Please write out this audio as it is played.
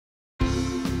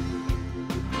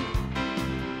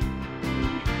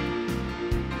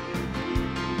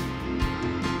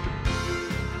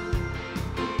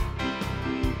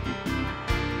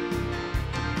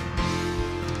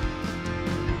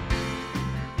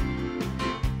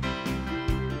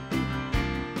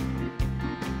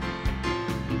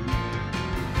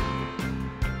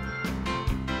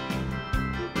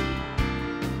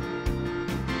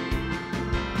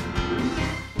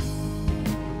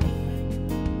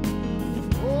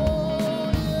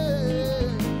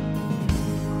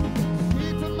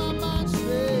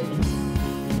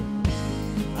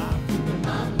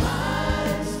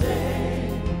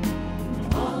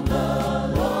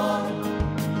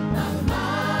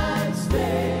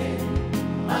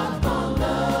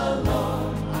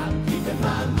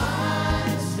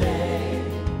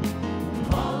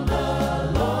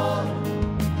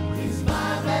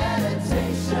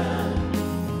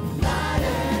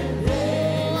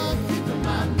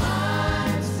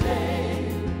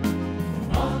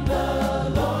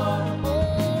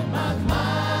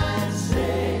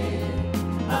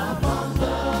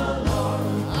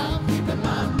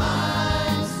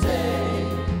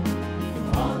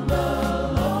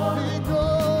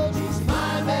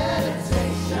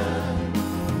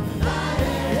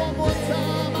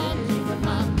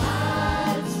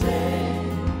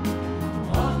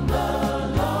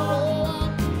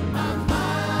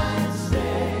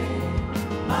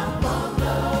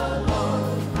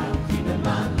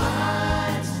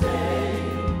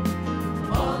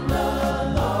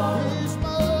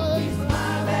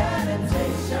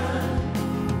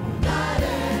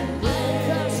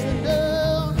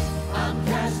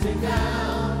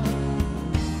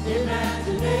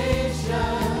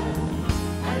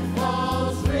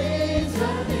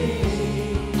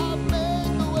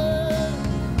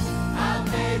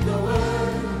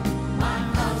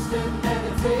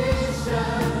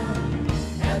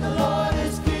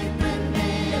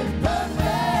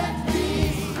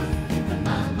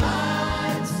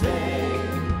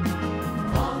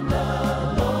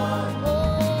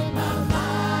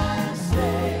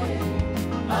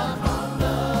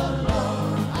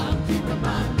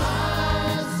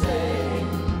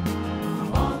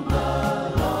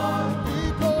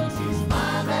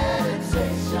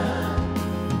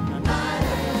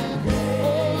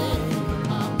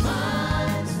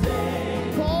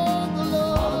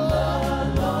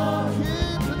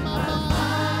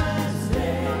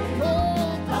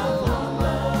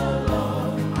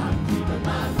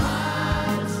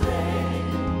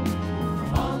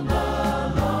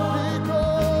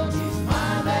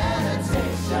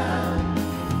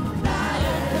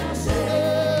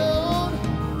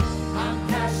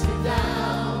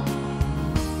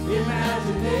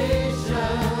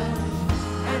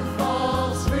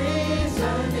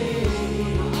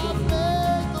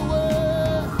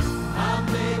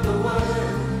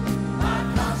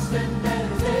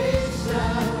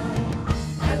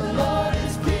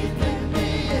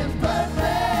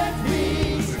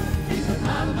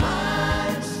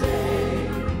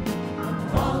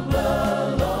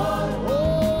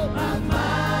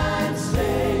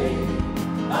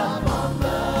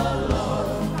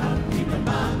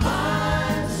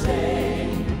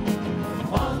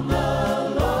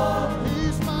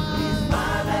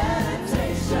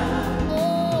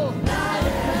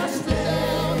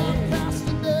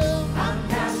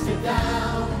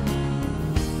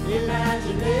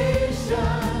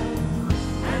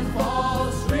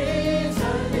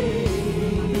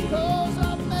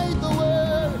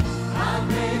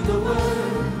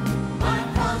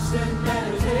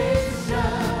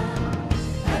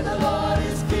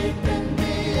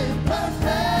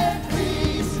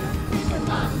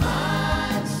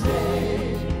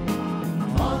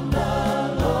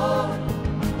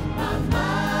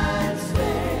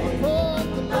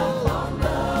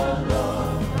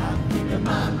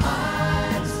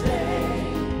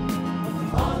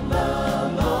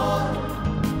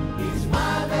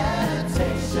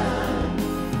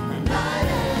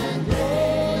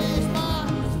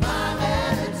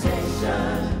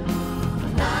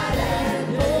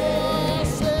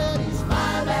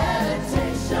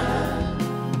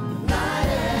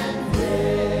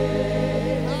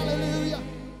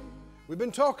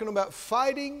been talking about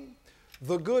fighting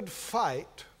the good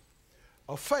fight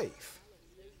of faith.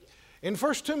 In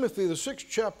 1 Timothy, the 6th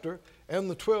chapter and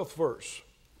the 12th verse,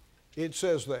 it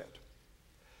says that.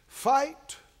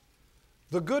 Fight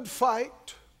the good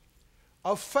fight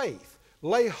of faith.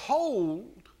 Lay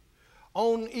hold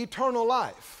on eternal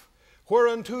life,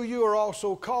 whereunto you are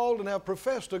also called and have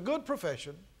professed a good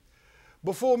profession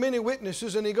before many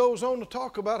witnesses. And he goes on to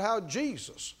talk about how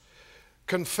Jesus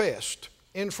confessed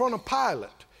in front of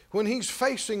Pilate when he's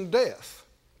facing death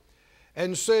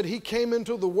and said he came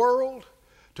into the world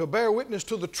to bear witness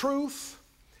to the truth,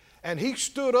 and he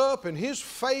stood up and his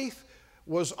faith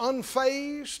was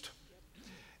unfazed.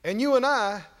 And you and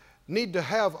I need to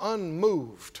have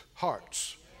unmoved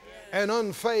hearts and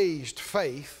unfazed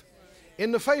faith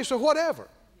in the face of whatever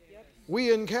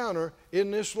we encounter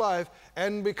in this life.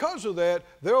 And because of that,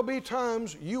 there'll be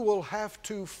times you will have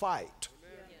to fight.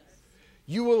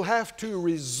 You will have to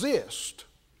resist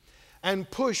and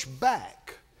push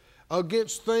back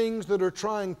against things that are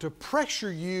trying to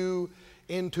pressure you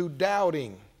into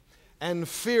doubting and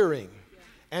fearing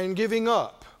and giving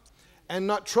up and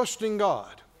not trusting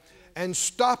God and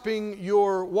stopping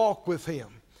your walk with Him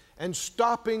and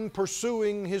stopping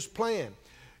pursuing His plan.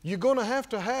 You're going to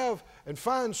have and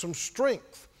find some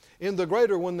strength in the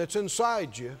greater one that's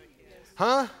inside you.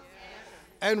 Huh?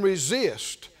 And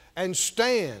resist and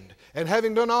stand. And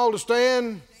having done all to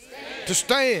stand, to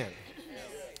stand.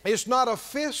 It's not a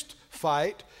fist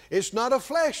fight. It's not a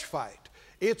flesh fight.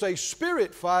 It's a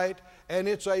spirit fight, and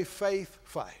it's a faith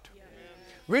fight.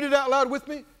 Read it out loud with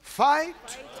me.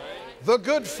 Fight the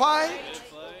good fight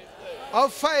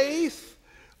of faith.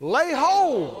 Lay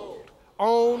hold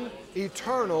on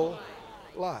eternal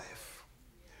life.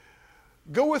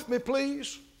 Go with me,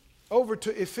 please, over to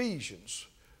Ephesians,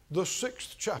 the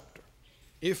 6th chapter.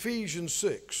 Ephesians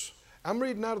 6. I'm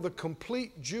reading out of the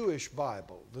Complete Jewish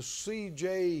Bible, the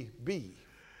CJB.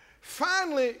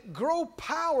 Finally, grow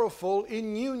powerful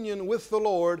in union with the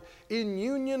Lord, in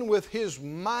union with His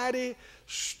mighty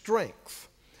strength.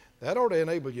 That ought to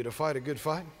enable you to fight a good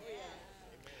fight.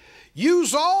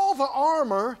 Use all the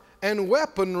armor and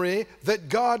weaponry that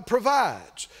God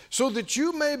provides, so that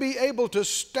you may be able to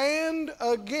stand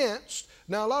against.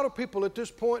 Now, a lot of people at this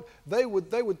point, they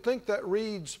would think that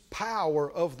reads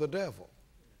power of the devil.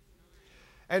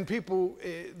 And people,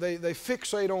 they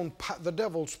fixate on the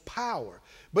devil's power.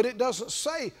 But it doesn't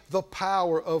say the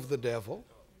power of the devil.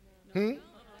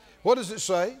 What does it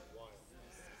say?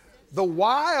 The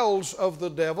wiles of the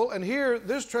devil. And here,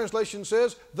 this translation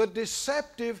says, the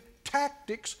deceptive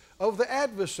tactics of the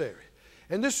adversary.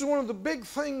 And this is one of the big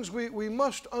things we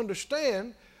must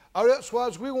understand, or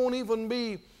otherwise we won't even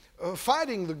be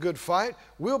fighting the good fight.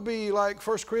 We'll be like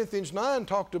 1 Corinthians 9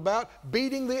 talked about,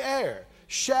 beating the air,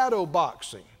 shadow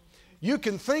boxing. You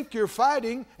can think you're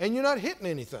fighting and you're not hitting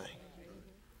anything.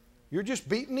 You're just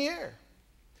beating the air.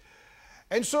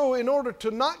 And so in order to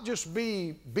not just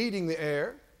be beating the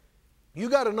air, you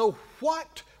got to know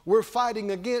what we're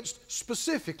fighting against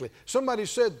specifically. Somebody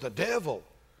said the devil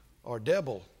or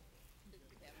devil.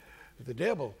 The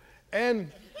devil. And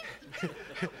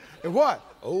what?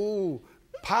 Oh,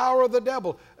 power of the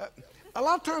devil. A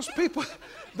lot of times people,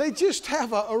 they just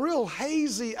have a real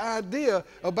hazy idea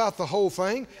about the whole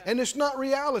thing, and it's not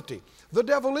reality. The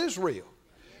devil is real.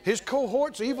 His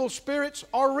cohorts, evil spirits,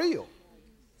 are real.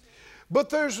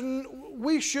 But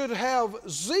we should have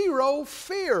zero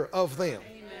fear of them.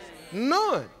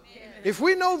 None. If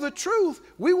we know the truth,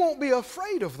 we won't be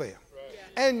afraid of them.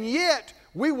 And yet,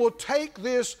 we will take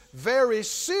this very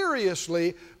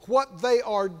seriously, what they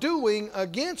are doing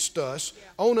against us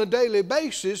on a daily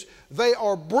basis. They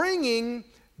are bringing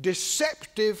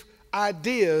deceptive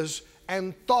ideas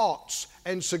and thoughts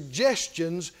and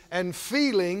suggestions and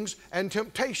feelings and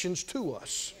temptations to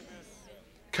us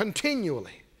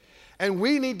continually. And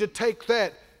we need to take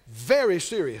that very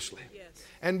seriously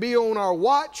and be on our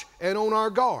watch and on our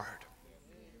guard.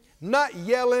 Not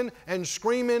yelling and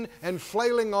screaming and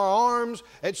flailing our arms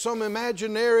at some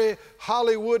imaginary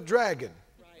Hollywood dragon.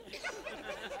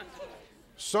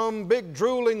 Some big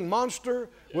drooling monster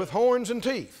with horns and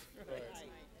teeth.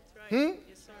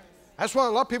 That's why a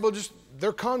lot of people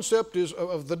their concept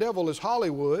of the devil is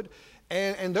Hollywood,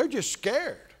 and they're just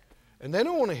scared. And they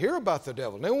don't want to hear about the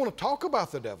devil. They don't want to talk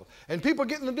about the devil. And people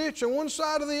get in the ditch on one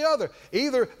side or the other.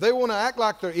 Either they want to act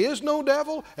like there is no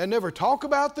devil and never talk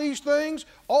about these things,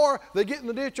 or they get in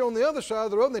the ditch on the other side of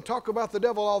the road and they talk about the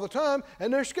devil all the time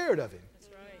and they're scared of him.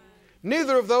 That's right.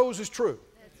 Neither of those is true.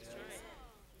 That's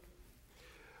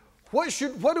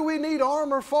right. What do we need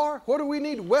armor for? What do we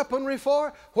need weaponry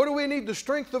for? What do we need the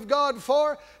strength of God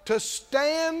for? To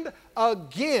stand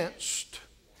against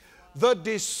the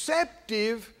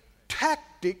deceptive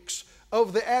tactics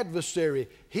of the adversary.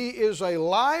 He is a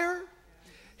liar,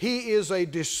 he is a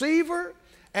deceiver,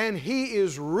 and he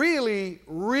is really,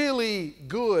 really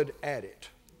good at it.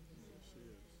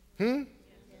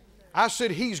 I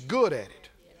said he's good at it.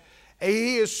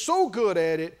 He is so good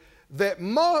at it that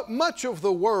much of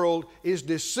the world is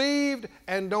deceived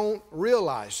and don't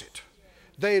realize it.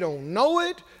 They don't know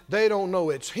it. They don't know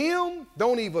it's him.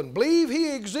 Don't even believe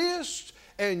he exists.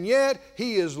 And yet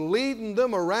he is leading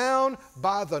them around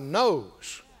by the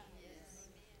nose.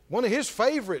 One of his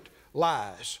favorite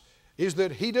lies is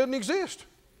that he doesn't exist.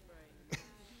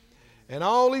 And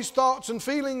all these thoughts and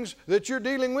feelings that you're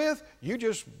dealing with, you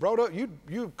just brought up,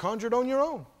 you conjured on your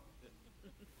own.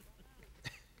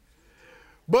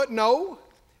 But no,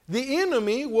 the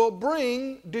enemy will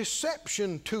bring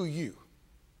deception to you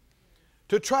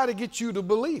to try to get you to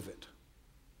believe it.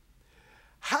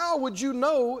 How would you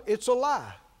know it's a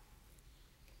lie?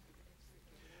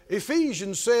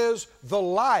 Ephesians says the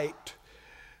light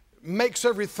makes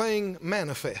everything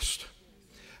manifest.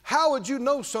 How would you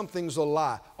know something's a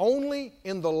lie? Only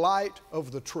in the light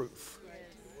of the truth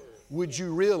would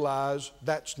you realize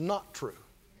that's not true.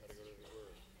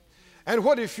 And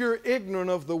what if you're ignorant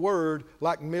of the word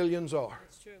like millions are?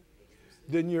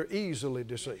 Then you're easily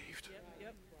deceived,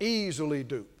 easily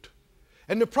duped.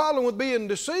 And the problem with being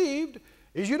deceived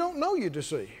is you don't know you're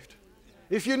deceived.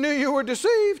 If you knew you were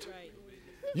deceived,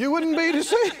 you wouldn't be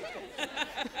deceived.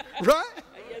 Right?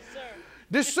 Yes, sir.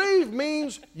 Deceived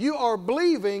means you are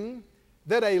believing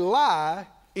that a lie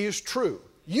is true.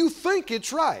 You think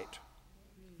it's right.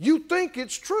 You think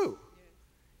it's true.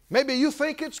 Maybe you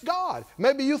think it's God.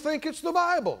 Maybe you think it's the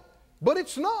Bible. But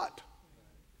it's not.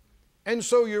 And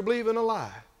so you're believing a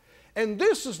lie. And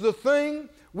this is the thing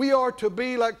we are to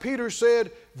be, like Peter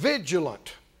said,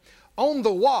 vigilant, on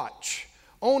the watch,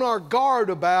 on our guard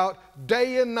about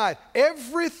day and night.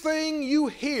 Everything you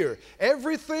hear,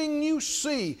 everything you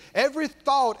see, every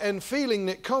thought and feeling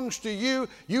that comes to you,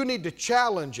 you need to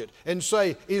challenge it and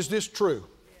say, is this true?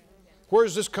 Where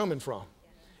is this coming from?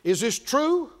 Is this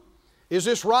true? Is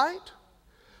this right?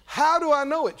 How do I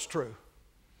know it's true?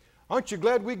 Aren't you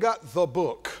glad we got the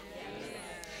book?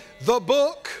 The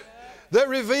book that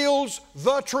reveals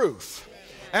the truth.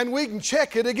 And we can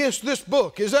check it against this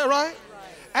book. Is that right?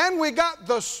 And we got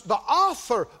the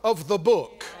author of the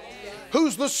book,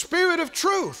 who's the Spirit of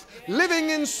truth, living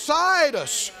inside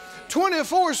us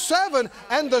 24/7.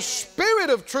 And the Spirit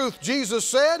of truth, Jesus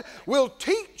said, will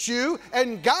teach you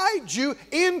and guide you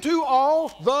into all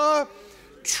the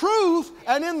truth.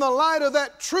 And in the light of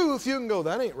that truth, you can go,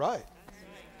 that ain't right.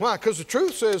 Why? Because the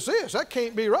truth says this. That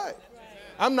can't be right.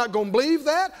 I'm not going to believe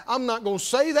that. I'm not going to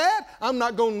say that. I'm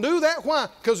not going to do that. Why?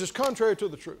 Because it's contrary to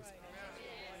the truth.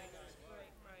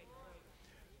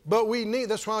 But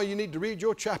that's why you need to read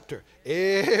your chapter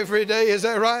every day. Is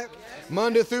that right?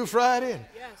 Monday through Friday. And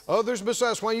others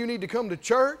besides. Why you need to come to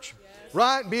church.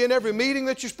 Right? Be in every meeting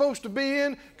that you're supposed to be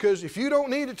in. Because if you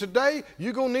don't need it today,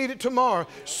 you're going to need it tomorrow.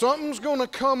 Something's going to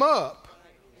come up.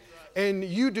 And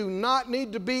you do not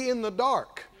need to be in the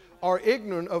dark or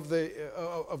ignorant of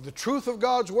the truth of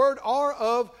God's Word or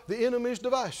of the enemy's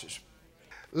devices.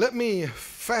 Let me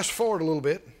fast forward a little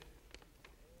bit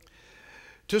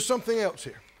to something else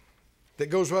here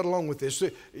that goes right along with this.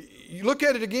 You look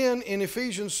at it again in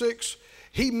Ephesians 6.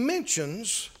 He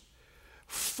mentions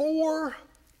 4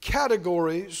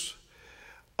 categories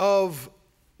of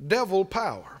devil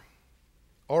power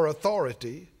or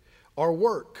authority or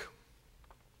work.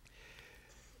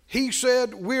 He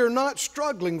said, we are not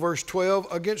struggling, verse 12,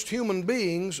 against human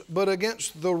beings, but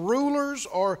against the rulers,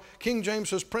 or King James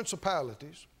says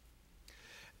principalities,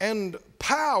 and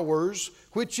powers,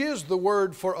 which is the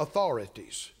word for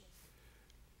authorities.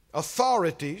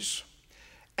 Authorities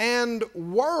and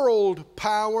world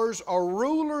powers are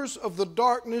rulers of the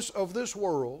darkness of this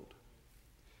world,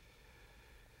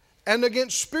 and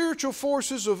against spiritual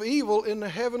forces of evil in the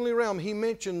heavenly realm. He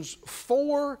mentions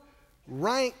 4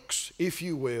 ranks, if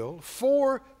you will,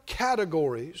 4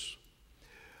 categories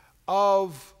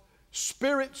of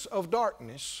spirits of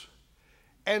darkness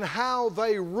and how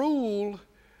they rule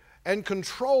and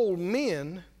control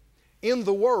men in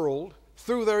the world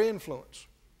through their influence.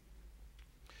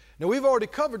 Now, we've already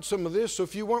covered some of this, so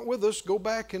if you weren't with us, go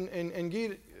back and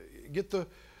get the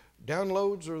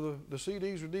downloads or the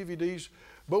CDs or DVDs.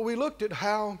 But we looked at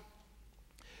how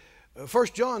 1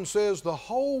 John says the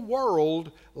whole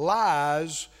world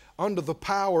lies under the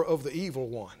power of the evil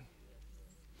one.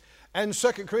 And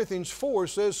 2 Corinthians 4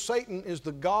 says Satan is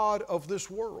the god of this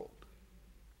world.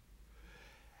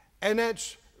 And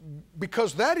that's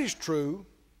because that is true,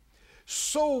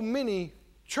 so many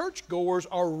churchgoers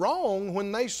are wrong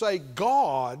when they say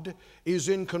God is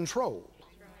in control.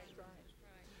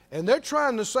 And they're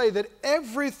trying to say that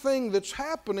everything that's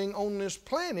happening on this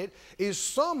planet is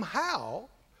somehow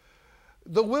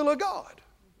the will of God.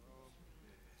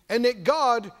 And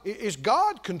that is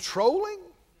God controlling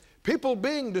people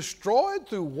being destroyed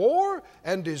through war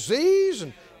and disease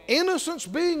and innocents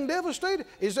being devastated?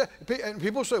 And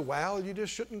people say, well, you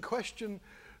just shouldn't question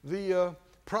the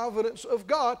providence of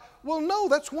God. Well, no,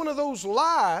 that's one of those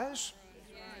lies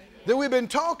that we've been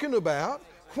talking about.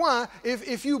 Why?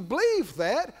 If you believe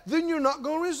that, then you're not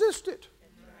going to resist it.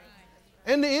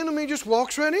 And the enemy just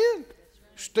walks right in,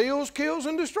 steals, kills,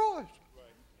 and destroys.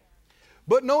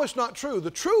 But no, it's not true.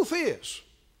 The truth is,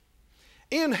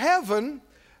 in heaven,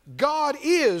 God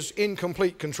is in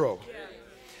complete control.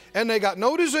 And they got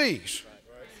no disease,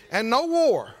 and no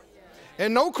war,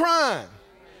 and no crime,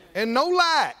 and no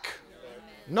lack,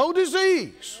 no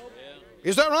disease.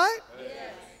 Is that right?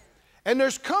 And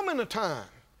there's coming a time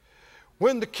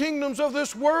when the kingdoms of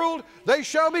this world, they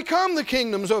shall become the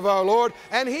kingdoms of our Lord,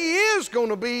 and He is going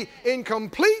to be in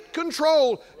complete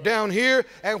control down here.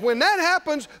 And when that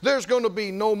happens, there's going to be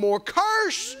no more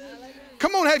curse.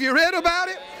 Come on, have you read about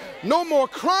it? No more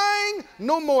crying,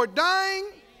 no more dying.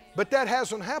 But that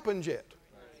hasn't happened yet.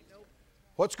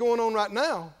 What's going on right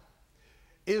now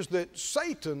is that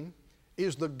Satan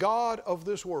is the god of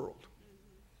this world,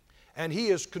 and he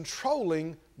is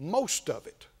controlling most of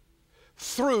it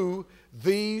through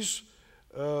these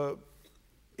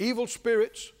evil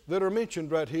spirits that are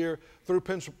mentioned right here, through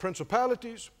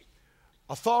principalities,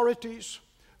 authorities,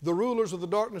 the rulers of the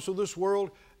darkness of this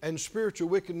world, and spiritual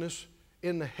wickedness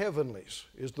in the heavenlies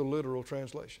is the literal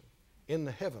translation. In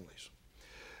the heavenlies.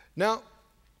 Now,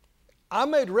 I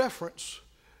made reference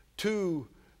to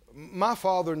my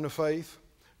father in the faith,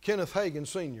 Kenneth Hagin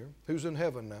Sr., who's in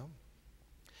heaven now,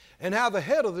 and how the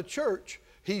head of the church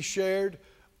he shared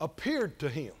appeared to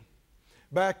him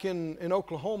back in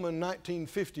Oklahoma in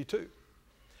 1952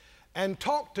 and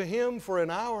talked to him for an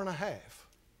hour and a half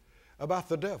about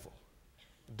the devil,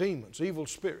 demons, evil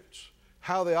spirits,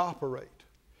 how they operate.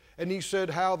 And he said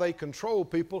how they control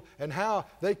people and how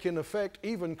they can affect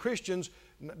even Christians,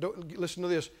 listen to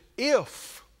this,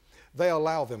 if they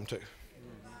allow them to.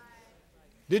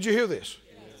 Did you hear this?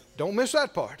 Don't miss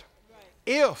that part.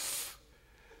 If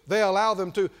they allow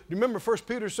them to. Do you remember 1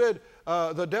 Peter said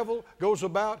the devil goes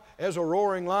about as a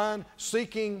roaring lion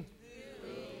seeking,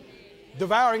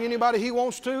 devouring anybody he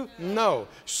wants to? No.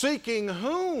 Seeking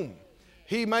whom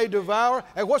he may devour.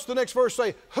 And what's the next verse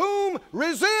say? Whom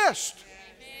resist.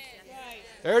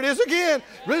 There it is again.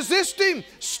 Resist him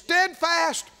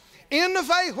steadfast in the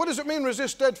faith. What does it mean,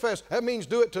 resist steadfast? That means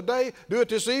do it today, do it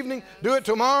this evening, do it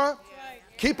tomorrow.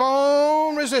 Keep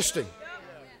on resisting.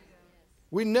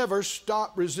 We never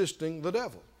stop resisting the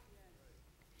devil.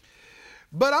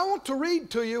 But I want to read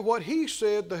to you what he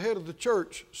said, the head of the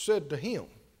church said to him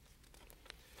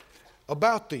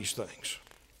about these things.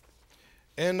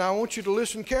 And I want you to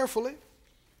listen carefully.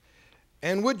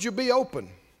 And would you be open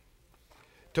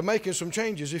to making some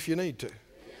changes if you need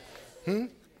to?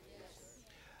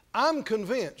 I'm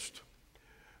convinced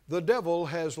the devil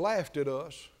has laughed at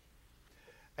us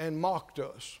and mocked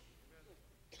us,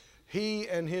 he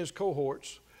and his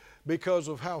cohorts, because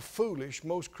of how foolish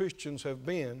most Christians have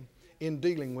been in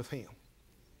dealing with him.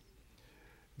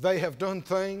 They have done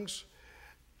things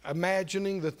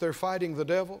imagining that they're fighting the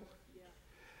devil,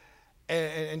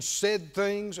 and said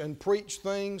things and preached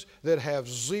things that have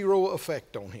zero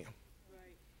effect on him.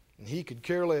 And he could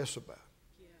care less about.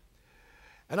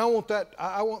 And I want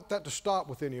that to stop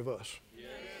with any of us.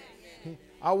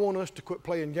 I want us to quit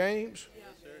playing games,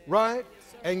 right?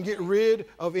 And get rid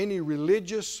of any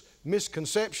religious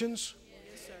misconceptions,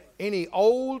 any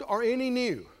old or any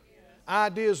new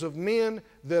ideas of men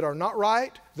that are not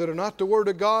right, that are not the Word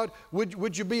of God.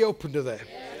 Would you be open to that?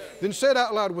 Then say it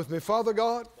out loud with me. Father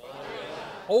God,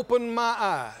 open my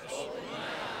eyes.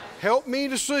 Help me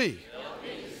to see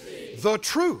the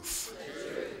truth,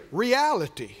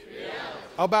 reality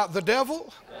about the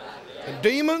devil and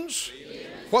demons,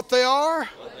 what they are,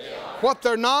 what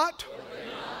they're not,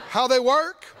 how they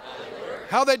work,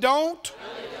 how they don't.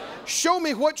 Show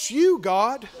me what's you,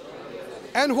 God,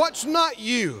 and what's not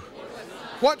you,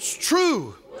 what's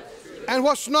true and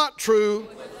what's not true.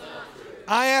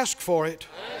 I ask for it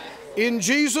in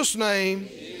Jesus' name.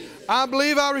 I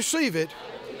believe I receive it,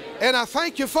 and I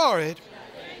thank you for it.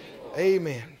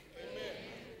 Amen.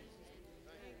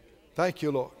 Thank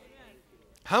you, Lord.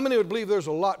 How many would believe there's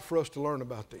a lot for us to learn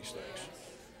about these things?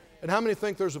 And how many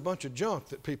think there's a bunch of junk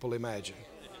that people imagine?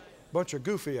 A bunch of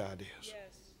goofy ideas.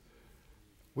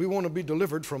 We want to be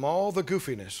delivered from all the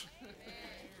goofiness.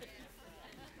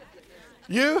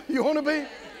 You want to be?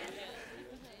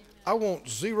 I want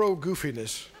zero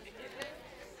goofiness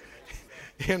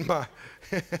in my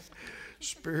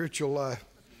spiritual life.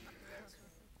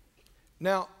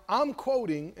 Now, I'm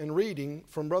quoting and reading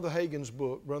from Brother Hagin's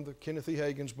book, Brother Kenneth E.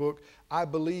 Hagin's book, I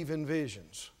Believe in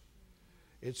Visions.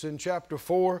 It's in chapter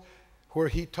 4 where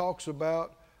he talks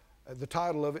about, the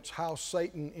title of it's How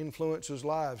Satan Influences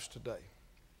Lives Today.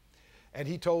 And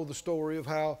he told the story of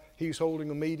how he's holding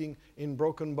a meeting in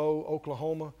Broken Bow,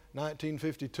 Oklahoma,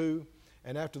 1952.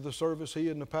 And after the service, he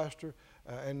and the pastor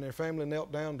and their family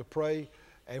knelt down to pray.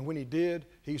 And when he did,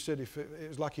 he said it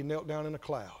was like he knelt down in a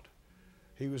cloud.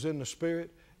 He was in the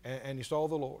Spirit, and he saw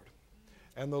the Lord.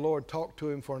 And the Lord talked to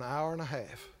him for an hour and a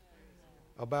half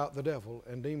about the devil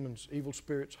and demons, evil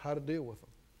spirits, how to deal with them.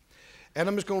 And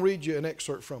I'm just going to read you an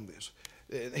excerpt from this.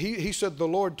 He said the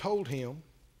Lord told him,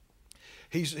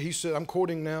 he said, I'm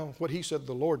quoting now what he said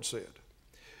the Lord said.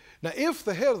 Now, if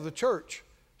the head of the church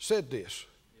said this,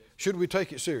 should we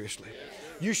take it seriously?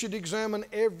 You should examine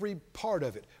every part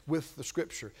of it with the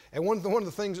Scripture. And one of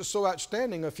the things that's so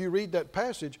outstanding, if you read that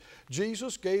passage,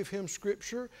 Jesus gave him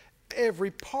Scripture,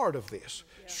 every part of this.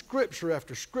 Scripture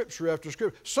after Scripture after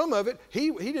Scripture. Some of it he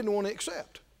didn't want to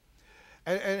accept.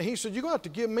 And he said, you're going to have to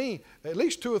give me at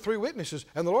least 2 or 3 witnesses.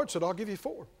 And the Lord said, I'll give you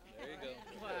 4. There you go.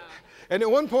 Wow. And at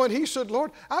one point he said,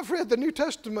 Lord, I've read the New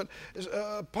Testament,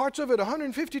 parts of it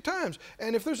 150 times.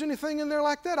 And if there's anything in there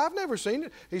like that, I've never seen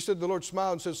it. He said, the Lord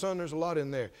smiled and said, son, there's a lot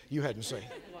in there you hadn't seen.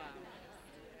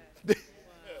 Wow.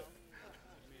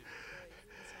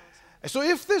 So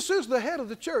if this is the head of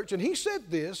the church, and he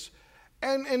said this,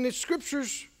 and the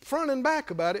Scripture's front and back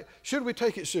about it, should we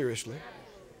take it seriously?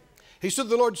 He said,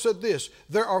 the Lord said this,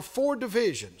 there are 4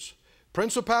 divisions,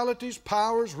 principalities,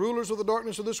 powers, rulers of the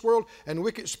darkness of this world, and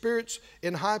wicked spirits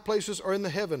in high places or in the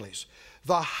heavenlies.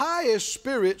 The highest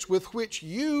spirits with which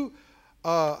you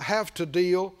have to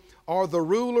deal are the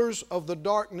rulers of the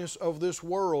darkness of this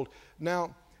world.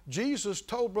 Now, Jesus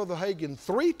told Brother Hagin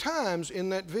 3 times in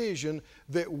that vision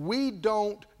that we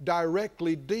don't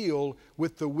directly deal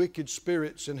with the wicked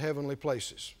spirits in heavenly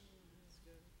places.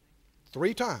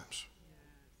 3 times.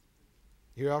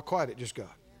 Hear how quiet it just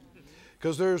got.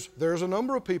 Because there's a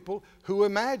number of people who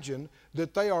imagine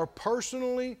that they are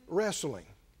personally wrestling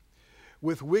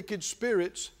with wicked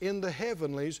spirits in the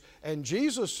heavenlies. And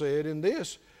Jesus said in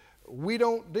this, we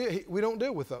don't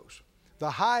deal with those.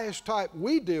 The highest type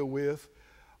we deal with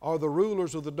are the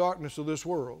rulers of the darkness of this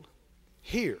world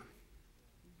here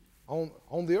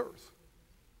on the earth.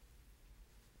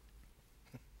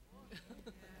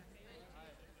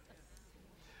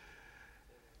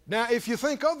 Now, if you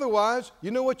think otherwise,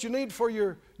 you know what you need for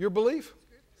your belief?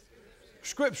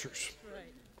 Scriptures.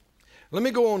 Let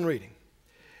me go on reading.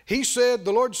 He said,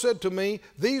 the Lord said to me,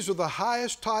 these are the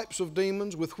highest types of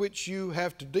demons with which you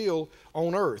have to deal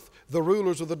on earth, the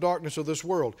rulers of the darkness of this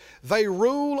world. They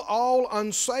rule all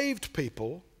unsaved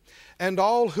people and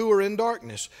all who are in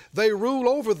darkness. They rule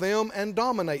over them and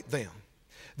dominate them.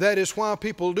 That is why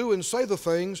people do and say the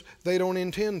things they don't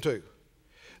intend to.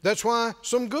 That's why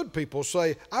some good people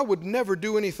say, I would never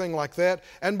do anything like that,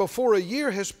 and before a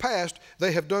year has passed,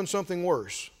 they have done something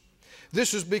worse.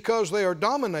 This is because they are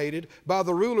dominated by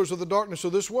the rulers of the darkness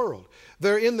of this world.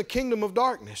 They're in the kingdom of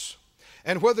darkness.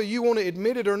 And whether you want to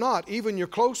admit it or not, even your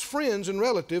close friends and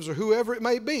relatives or whoever it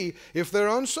may be, if they're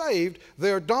unsaved,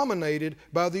 they're dominated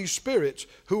by these spirits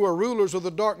who are rulers of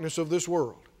the darkness of this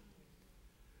world.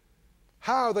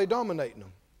 How are they dominating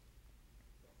them?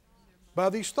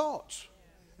 By these thoughts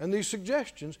and these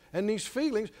suggestions and these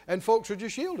feelings, and folks are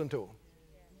just yielding to them.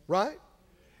 Right?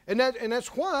 And that's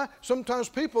why sometimes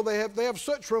people, they have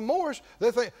such remorse,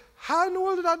 they think, how in the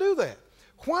world did I do that?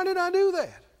 Why did I do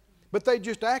that? But they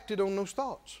just acted on those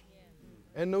thoughts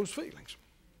and those feelings.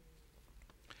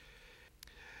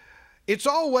 It's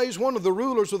always one of the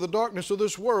rulers of the darkness of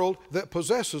this world that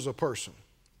possesses a person.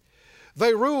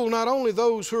 They rule not only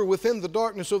those who are within the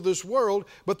darkness of this world,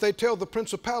 but they tell the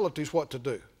principalities what to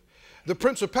do. The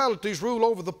principalities rule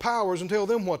over the powers and tell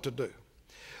them what to do.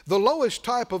 The lowest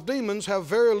type of demons have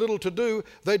very little to do.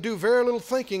 They do very little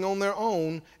thinking on their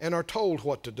own and are told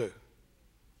what to do.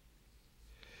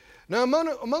 Now,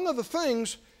 among other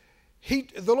things,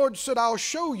 the Lord said, I'll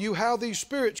show you how these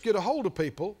spirits get a hold of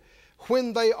people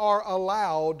when they are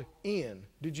allowed in.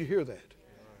 Did you hear that?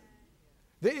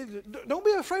 Don't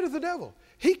be afraid of the devil.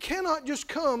 He cannot just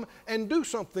come and do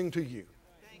something to you.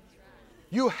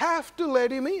 You have to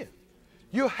let him in.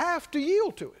 You have to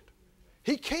yield to it.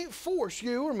 He can't force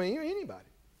you or me or anybody.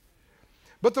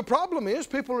 But the problem is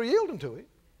people are yielding to it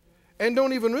and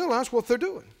don't even realize what they're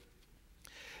doing.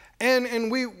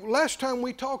 And last time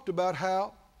we talked about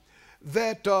how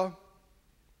that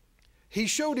he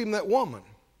showed him that woman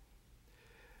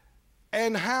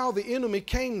and how the enemy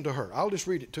came to her. I'll just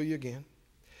read it to you again.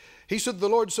 He said, the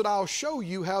Lord said, I'll show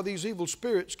you how these evil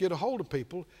spirits get a hold of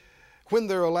people when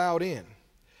they're allowed in.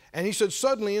 And he said,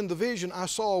 suddenly in the vision I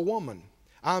saw a woman.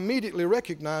 I immediately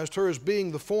recognized her as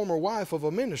being the former wife of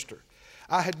a minister.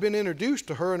 I had been introduced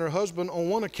to her and her husband on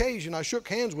one occasion. I shook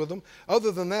hands with them.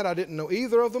 Other than that, I didn't know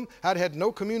either of them. I'd had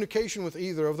no communication with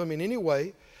either of them in any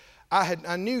way.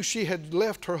 I knew she had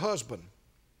left her husband.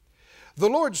 The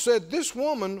Lord said, this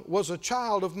woman was a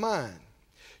child of mine.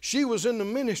 She was in the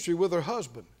ministry with her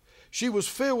husband. She was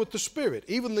filled with the Spirit.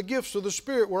 Even the gifts of the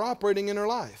Spirit were operating in her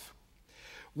life.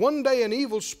 One day an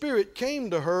evil spirit came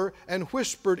to her and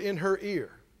whispered in her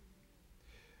ear.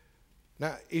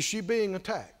 Now, is she being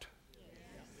attacked?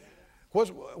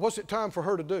 What's it time for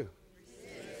her to do?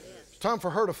 It's time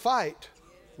for her to fight,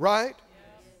 right?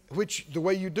 Which the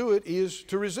way you do it is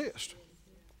to resist.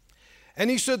 And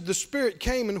he said the spirit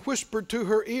came and whispered to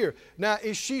her ear. Now,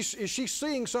 is she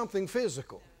seeing something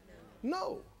physical?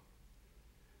 No.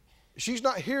 She's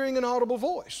not hearing an audible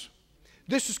voice.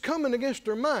 This is coming against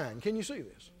her mind. Can you see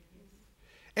this?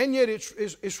 And yet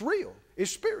it's real.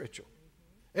 It's spiritual.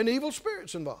 And evil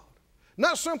spirits involved.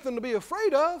 Not something to be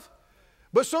afraid of,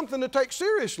 but something to take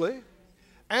seriously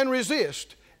and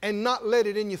resist and not let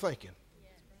it in your thinking.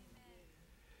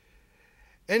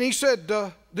 And he said,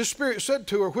 the Spirit said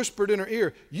to her, whispered in her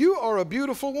ear, you are a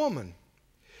beautiful woman.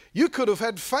 You could have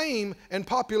had fame and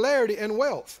popularity and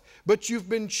wealth, but you've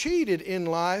been cheated in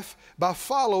life by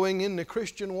following in the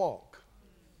Christian walk.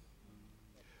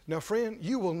 Now, friend,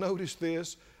 you will notice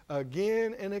this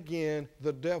again and again.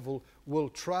 The devil will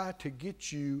try to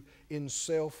get you in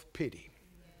self-pity.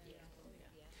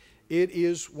 It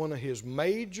is one of his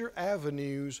major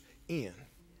avenues in.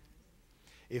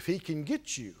 If he can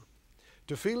get you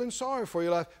to feeling sorry for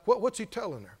your life, what's he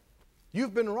telling her?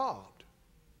 You've been robbed.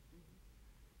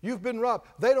 You've been robbed.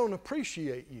 They don't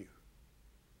appreciate you.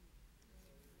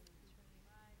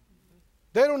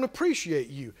 They don't appreciate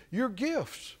you, your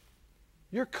gifts,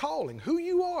 your calling, who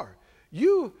you are.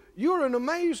 You're an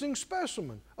amazing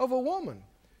specimen of a woman.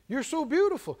 You're so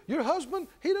beautiful. Your husband,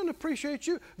 he doesn't appreciate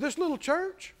you. This little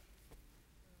church,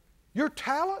 your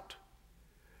talent,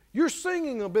 your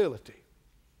singing ability,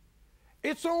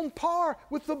 it's on par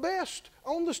with the best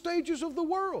on the stages of the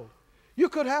world. You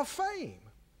could have fame.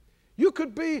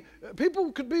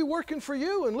 People could be working for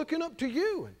you and looking up to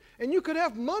you. And you could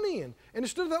have money. And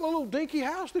instead of that little dinky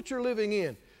house that you're living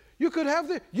in, you could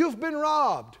have you've been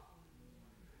robbed.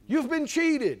 You've been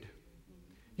cheated.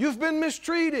 You've been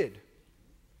mistreated.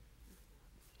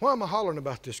 Why am I hollering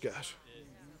about this, guys?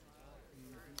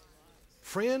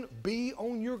 Friend, be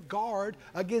on your guard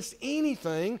against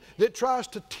anything that tries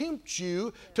to tempt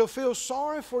you to feel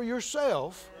sorry for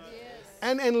yourself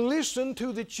and listen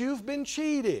to that you've been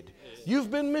cheated.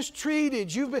 You've been mistreated.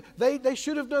 They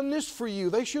should have done this for you.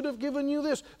 They should have given you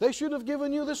this. They should have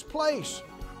given you this place.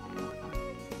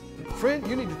 Friend,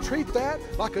 you need to treat that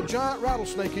like a giant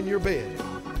rattlesnake in your bed.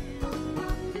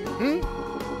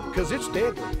 Because it's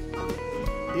deadly.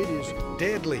 It is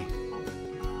deadly.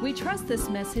 We trust this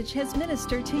message has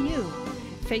ministered to you.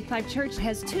 Faith Life Church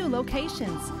has 2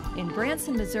 locations, in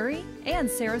Branson, Missouri and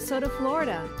Sarasota,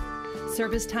 Florida.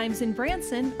 Service times in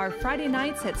Branson are Friday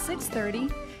nights at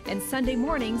 6:30 and Sunday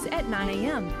mornings at 9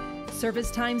 a.m.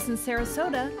 Service times in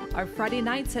Sarasota are Friday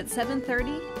nights at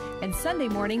 7:30 and Sunday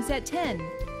mornings at 10.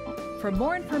 For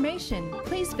more information,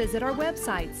 please visit our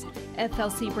websites,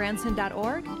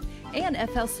 flcbranson.org and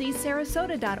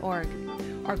flcsarasota.org,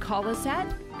 or call us at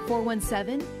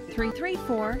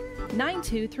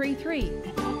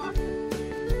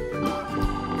 417-334-9233.